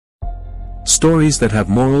Stories that have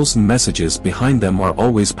morals and messages behind them are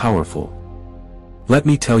always powerful. Let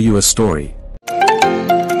me tell you a story.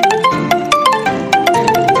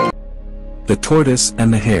 The Tortoise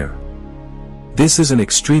and the Hare. This is an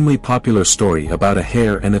extremely popular story about a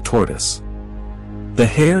hare and a tortoise. The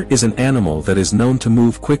hare is an animal that is known to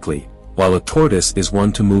move quickly, while a tortoise is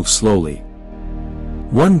one to move slowly.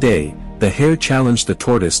 One day, the hare challenged the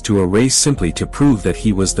tortoise to a race simply to prove that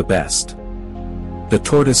he was the best. The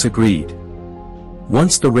tortoise agreed.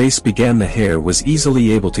 Once the race began, the hare was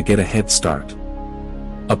easily able to get a head start.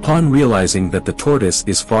 Upon realizing that the tortoise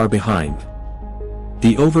is far behind,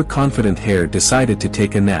 the overconfident hare decided to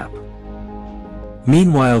take a nap.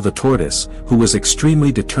 Meanwhile, the tortoise, who was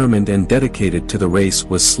extremely determined and dedicated to the race,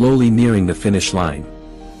 was slowly nearing the finish line.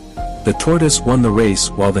 The tortoise won the race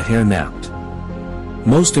while the hare napped.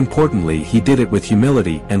 Most importantly, he did it with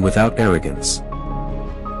humility and without arrogance.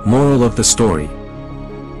 Moral of the story: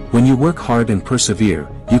 when you work hard and persevere,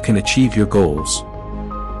 you can achieve your goals.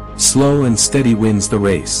 Slow and steady wins the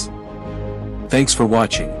race. Thanks for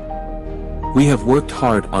watching. We have worked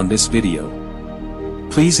hard on this video.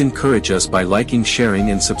 Please encourage us by liking,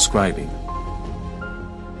 sharing and subscribing.